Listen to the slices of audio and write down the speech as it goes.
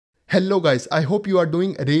Hello guys, I hope you are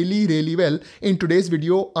doing really well. In today's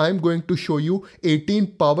video, I'm going to show you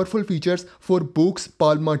 18 powerful features for Boox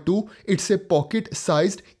Palma 2. It's a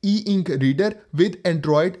pocket-sized e-ink reader with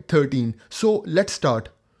Android 13. So let's start.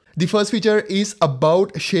 The first feature is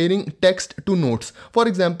about sharing text to notes. For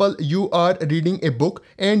example, you are reading a book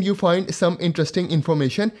and you find some interesting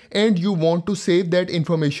information and you want to save that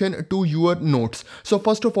information to your notes. So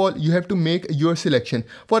first of all, you have to make your selection.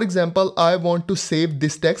 For example, I want to save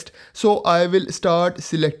this text. So I will start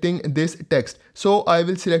selecting this text. So I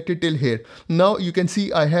will select it till here. Now you can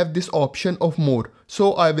see I have this option of more.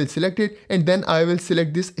 So I will select it and then I will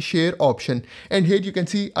select this share option. And here you can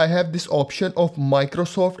see I have this option of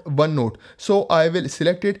Microsoft OneNote. So I will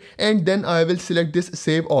select it and then I will select this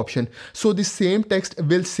save option. So the same text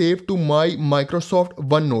will save to my Microsoft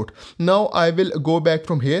OneNote. Now I will go back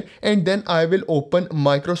from here and then I will open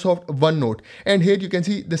Microsoft OneNote. And here you can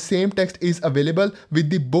see the same text is available with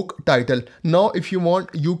the book title. Now if you want,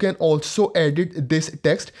 you can also edit this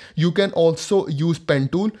text. You can also use pen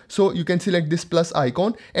tool. So you can select this plus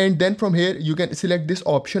icon and then from here you can select this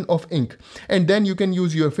option of ink and then you can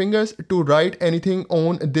use your fingers to write anything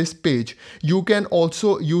on this page. You can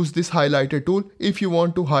also use this highlighter tool if you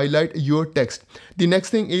want to highlight your text. The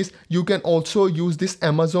next thing is you can also use this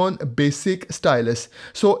Amazon basic stylus.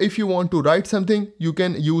 So if you want to write something, you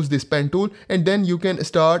can use this pen tool and then you can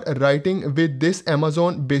start writing with this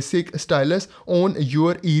Amazon basic stylus on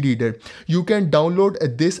your e-reader. You can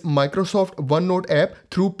download this Microsoft OneNote app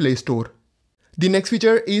through Play Store. The next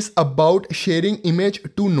feature is about sharing image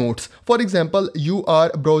to notes. For example, you are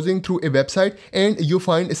browsing through a website and you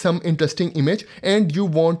find some interesting image and you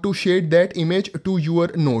want to share that image to your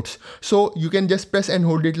notes. So you can just press and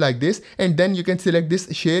hold it like this and then you can select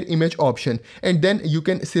this share image option and then you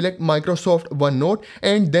can select Microsoft OneNote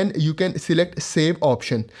and then you can select save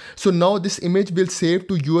option. So now this image will save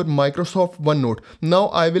to your Microsoft OneNote. Now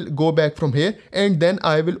I will go back from here and then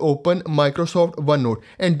I will open Microsoft OneNote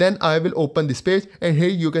and then I will open this page and here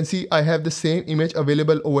you can see I have the same image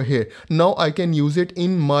available over here. Now I can use it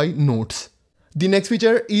in my notes. The next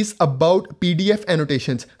feature is about PDF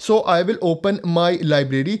annotations. So I will open my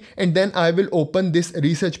library and then I will open this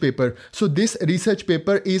research paper. So this research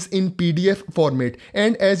paper is in PDF format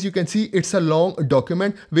and as you can see it's a long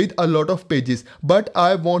document with a lot of pages, but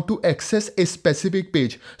I want to access a specific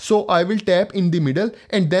page. So I will tap in the middle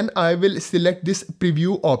and then I will select this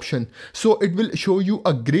preview option. So it will show you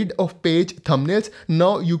a grid of page thumbnails.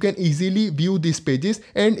 Now you can easily view these pages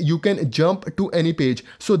and you can jump to any page.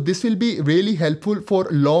 So this will be really helpful for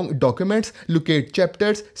long documents, locate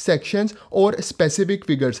chapters, sections or specific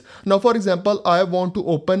figures. Now for example, I want to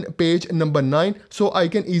open page number 9, so I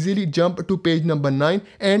can easily jump to page number 9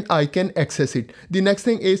 and I can access it. The next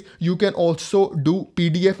thing is you can also do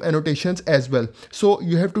PDF annotations as well. So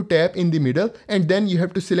you have to tap in the middle and then you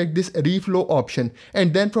have to select this reflow option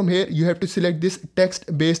and then from here you have to select this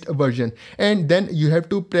text based version and then you have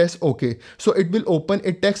to press OK. So it will open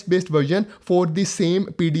a text based version for the same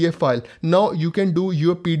PDF file. Now you can do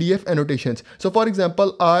your PDF annotations. So for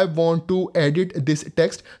example, I want to edit this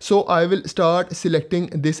text. So I will start selecting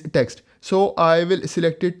this text. So I will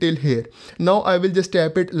select it till here. Now I will just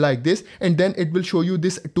tap it like this and then it will show you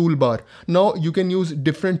this toolbar. Now you can use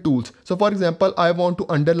different tools. So for example, I want to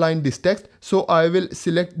underline this text. So I will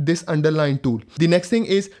select this underline tool. The next thing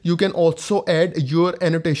is you can also add your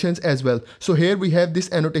annotations as well. So here we have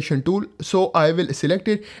this annotation tool. So I will select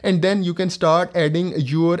it and then you can start adding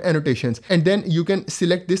your annotations and then you can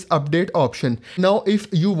select this update option. Now if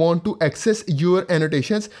you want to access your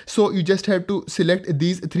annotations, so you just have to select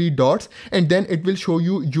these three dots and then it will show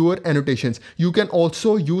you your annotations. You can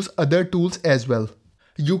also use other tools as well.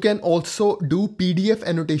 You can also do PDF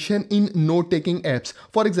annotation in note-taking apps.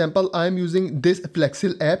 For example, I am using this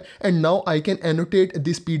Flexil app and now I can annotate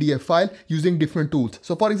this PDF file using different tools.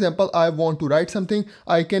 So for example, I want to write something,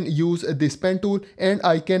 I can use this pen tool and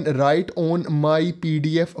I can write on my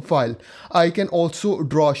PDF file. I can also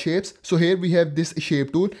draw shapes. So here we have this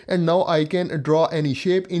shape tool and now I can draw any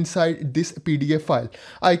shape inside this PDF file.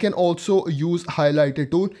 I can also use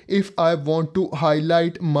highlighter tool if I want to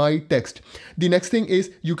highlight my text. The next thing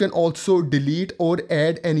is you can also delete or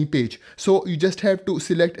add any page. So you just have to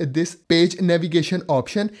select this page navigation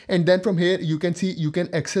option and then from here you can see you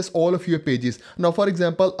can access all of your pages. Now for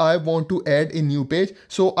example, I want to add a new page.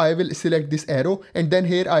 So I will select this arrow and then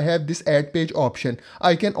here I have this add page option.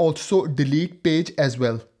 I can also delete page as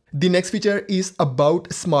well. The next feature is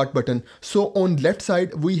about smart button. So on left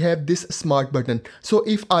side we have this smart button. So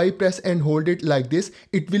if I press and hold it like this,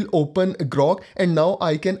 it will open Grok, and now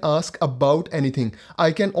I can ask about anything.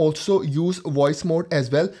 I can also use voice mode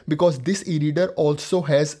as well because this e-reader also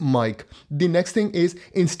has mic. The next thing is,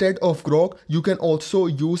 instead of Grok you can also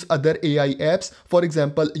use other AI apps. For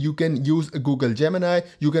example, you can use Google Gemini,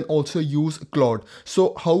 you can also use Claude.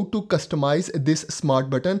 So how to customize this smart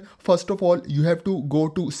button? First of all, you have to go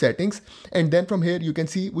to settings, and then from here you can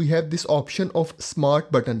see we have this option of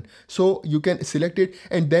smart button. So you can select it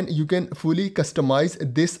and then you can fully customize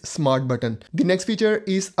this smart button. The next feature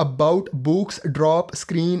is about Boox drop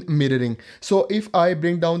screen mirroring. So if I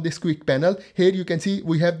bring down this quick panel, here you can see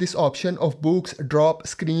we have this option of Boox drop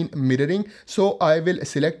screen mirroring. So I will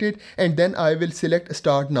select it and then I will select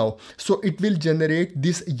start now. So it will generate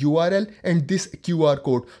this URL and this QR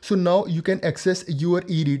code. So now you can access your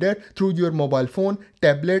e-reader through your mobile phone,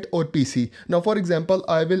 tablet or PC. Now for example,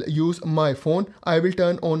 I will use my phone. I will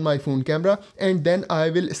turn on my phone camera and then I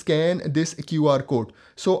will scan this QR code.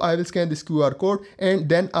 So I will scan this QR code and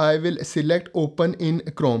then I will select open in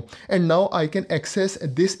Chrome, and now I can access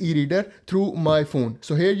this e-reader through my phone.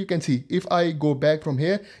 So here you can see, if I go back from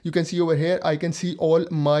here, you can see over here I can see all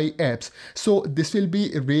my apps. So this will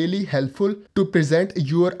be really helpful to present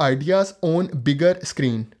your ideas on bigger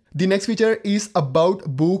screen. The next feature is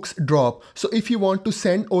about Boox Drop. So if you want to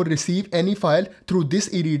send or receive any file through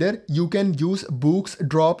this e-reader, you can use Boox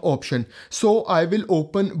Drop option. So I will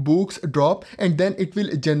open Boox Drop and then it will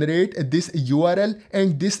generate this URL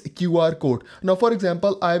and this QR code. Now for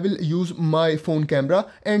example, I will use my phone camera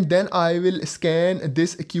and then I will scan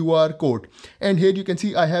this QR code. And here you can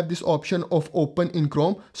see I have this option of open in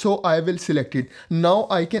Chrome. So I will select it. Now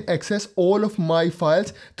I can access all of my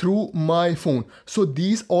files through my phone. So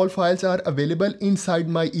these all files are available inside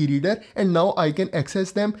my e-reader and now I can access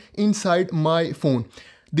them inside my phone.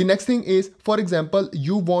 The next thing is, for example,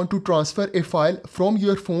 you want to transfer a file from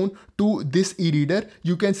your phone to this e-reader,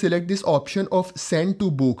 you can select this option of send to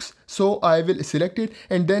Boox. So I will select it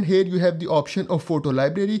and then here you have the option of photo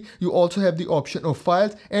library, you also have the option of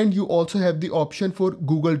files, and you also have the option for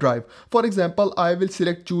Google Drive. For example, I will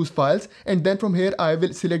select choose files and then from here I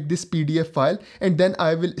will select this PDF file and then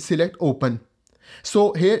I will select open.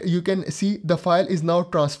 So here you can see the file is now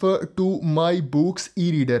transferred to my Boox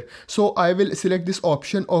e-reader. So I will select this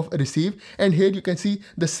option of receive and here you can see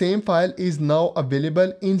the same file is now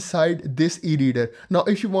available inside this e-reader. Now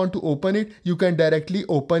if you want to open it, you can directly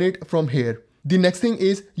open it from here. The next thing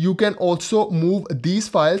is you can also move these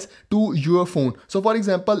files to your phone. So for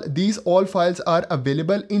example, these all files are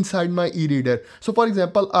available inside my e-reader. So for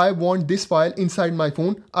example, I want this file inside my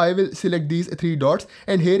phone. I will select these three dots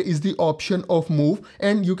and here is the option of move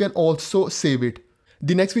and you can also save it.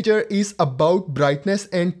 The next feature is about brightness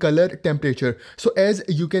and color temperature. So as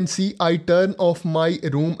you can see, I turn off my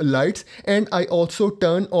room lights and I also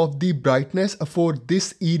turn off the brightness for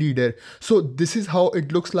this e-reader. So this is how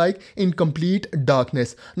it looks like in complete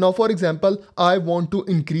darkness. Now for example, I want to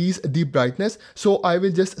increase the brightness. So I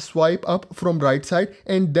will just swipe up from right side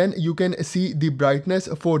and then you can see the brightness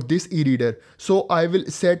for this e-reader. So I will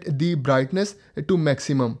set the brightness to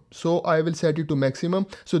maximum. So I will set it to maximum.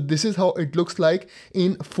 So this is how it looks like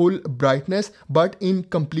in full brightness but in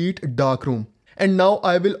complete dark room. And now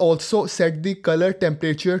I will also set the color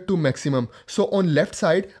temperature to maximum. So on left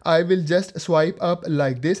side, I will just swipe up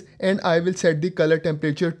like this and I will set the color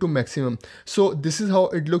temperature to maximum. So this is how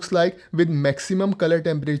it looks like with maximum color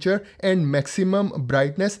temperature and maximum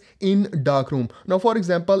brightness in dark room. Now for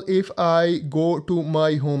example, if I go to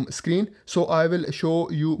my home screen, so I will show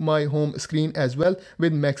you my home screen as well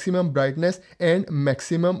with maximum brightness and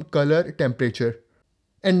maximum color temperature.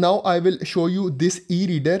 And now I will show you this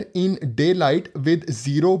e-reader in daylight with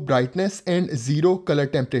zero brightness and zero color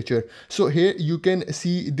temperature. So here you can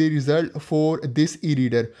see the result for this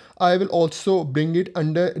e-reader. I will also bring it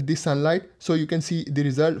under the sunlight so you can see the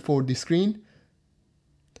result for the screen.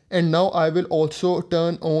 And now I will also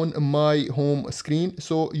turn on my home screen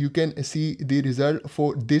so you can see the result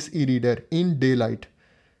for this e-reader in daylight.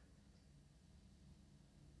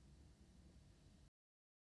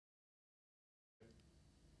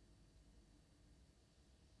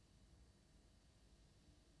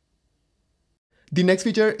 The next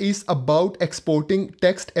feature is about exporting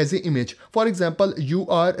text as an image. For example, you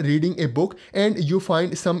are reading a book and you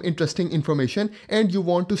find some interesting information and you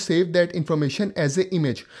want to save that information as an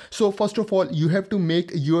image. So first of all, you have to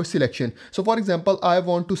make your selection. So for example, I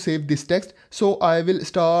want to save this text. So I will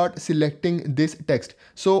start selecting this text.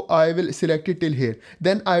 So I will select it till here.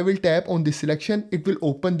 Then I will tap on this selection. It will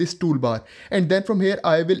open this toolbar. And then from here,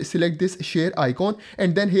 I will select this share icon.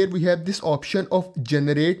 And then here we have this option of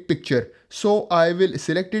generate picture. So I will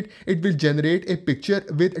select it. It will generate a picture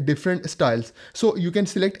with different styles. So you can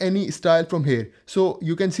select any style from here. So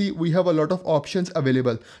you can see we have a lot of options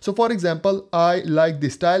available. So for example, I like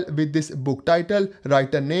this style with this book title,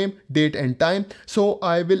 writer name, date and time. So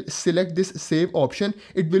I will select this save option.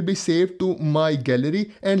 It will be saved to my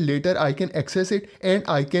gallery and later I can access it and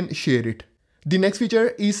I can share it. The next feature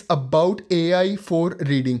is about AI for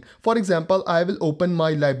reading. For example, I will open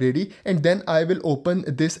my library and then I will open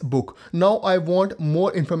this book. Now I want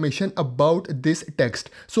more information about this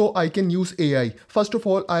text. So I can use AI. First of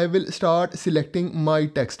all, I will start selecting my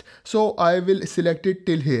text. So I will select it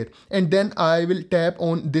till here. And then I will tap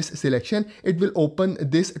on this selection. It will open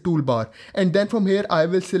this toolbar. And then from here, I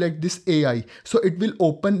will select this AI. So it will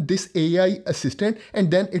open this AI assistant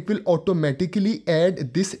and then it will automatically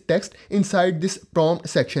add this text inside this prompt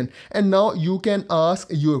section. And now you can ask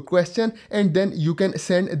your question and then you can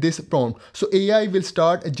send this prompt. So AI will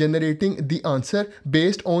start generating the answer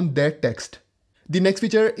based on that text. The next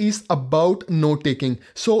feature is about note taking.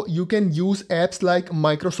 So you can use apps like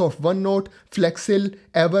Microsoft OneNote, Flexil,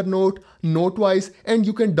 Evernote, Notewise, and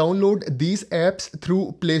you can download these apps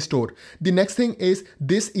through Play Store. The next thing is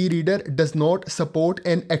this e-reader does not support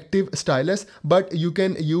an active stylus, but you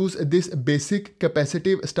can use this basic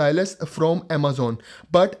capacitive stylus from Amazon.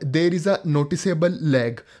 But there is a noticeable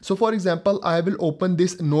lag. So for example, I will open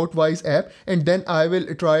this Notewise app and then I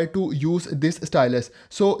will try to use this stylus.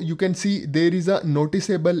 So you can see there is a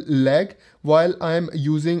noticeable lag while I am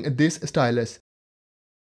using this stylus.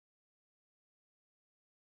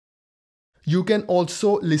 You can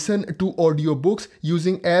also listen to audiobooks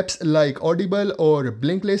using apps like Audible or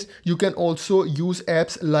Blinkist. You can also use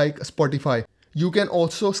apps like Spotify. You can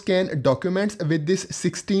also scan documents with this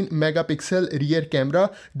 16 megapixel rear camera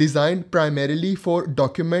designed primarily for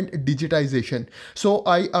document digitization. So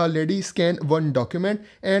I already scanned one document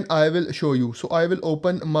and I will show you. So I will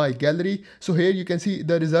open my gallery. So here you can see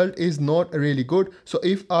the result is not really good. So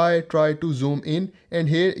if I try to zoom in and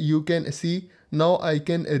here you can see now I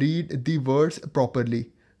can read the words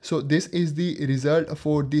properly. So this is the result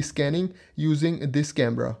for the scanning using this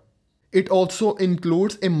camera. It also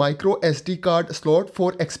includes a micro SD card slot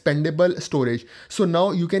for expandable storage. So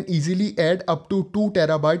now you can easily add up to 2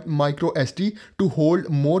 TB micro SD to hold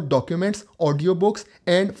more documents, audiobooks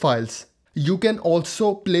and files. You can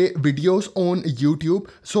also play videos on YouTube.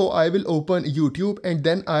 So I will open YouTube and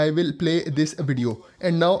then I will play this video.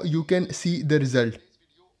 And now you can see the result.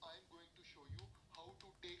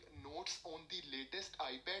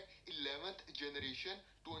 iPad 11th generation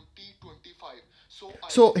 2025.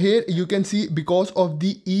 So here you can see because of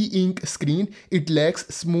the e-ink screen, it lacks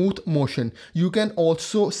smooth motion. You can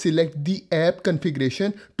also select the app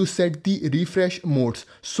configuration to set the refresh modes.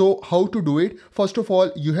 So how to do it? First of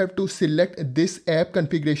all, you have to select this app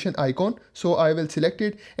configuration icon. So I will select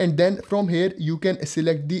it and then from here you can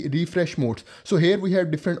select the refresh modes. So here we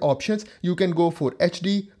have different options. You can go for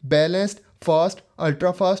HD, balanced, fast,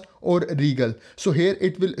 ultra fast or regal. So here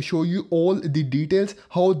it will show you all the details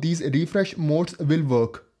how these refresh modes will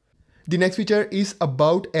work. The next feature is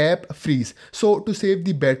about app freeze. So to save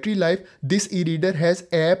the battery life, this e-reader has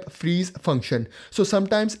app freeze function. So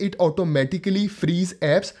sometimes it automatically frees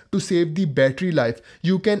apps to save the battery life.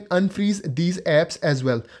 You can unfreeze these apps as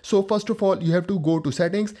well. So first of all, you have to go to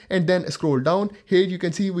settings and then scroll down. Here you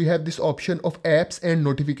can see we have this option of apps and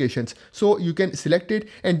notifications. So you can select it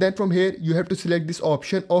and then from here you have to select this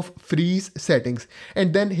option of freeze settings.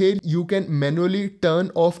 And then here you can manually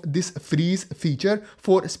turn off this freeze feature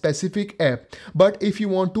for specific app. But if you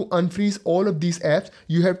want to unfreeze all of these apps,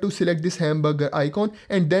 you have to select this hamburger icon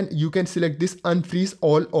and then you can select this unfreeze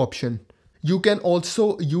all option. You can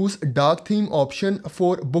also use dark theme option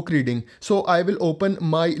for book reading. So I will open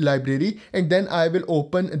my library and then I will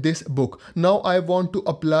open this book. Now I want to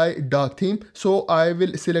apply dark theme. So I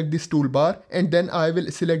will select this toolbar and then I will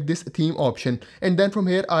select this theme option. And then from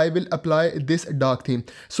here I will apply this dark theme.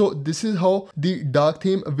 So this is how the dark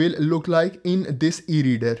theme will look like in this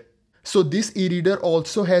e-reader. So this e-reader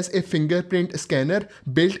also has a fingerprint scanner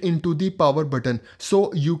built into the power button.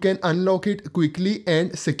 So you can unlock it quickly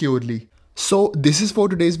and securely. So this is for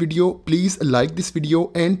today's video. Please like this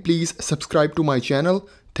video and please subscribe to my channel.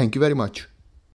 Thank you very much.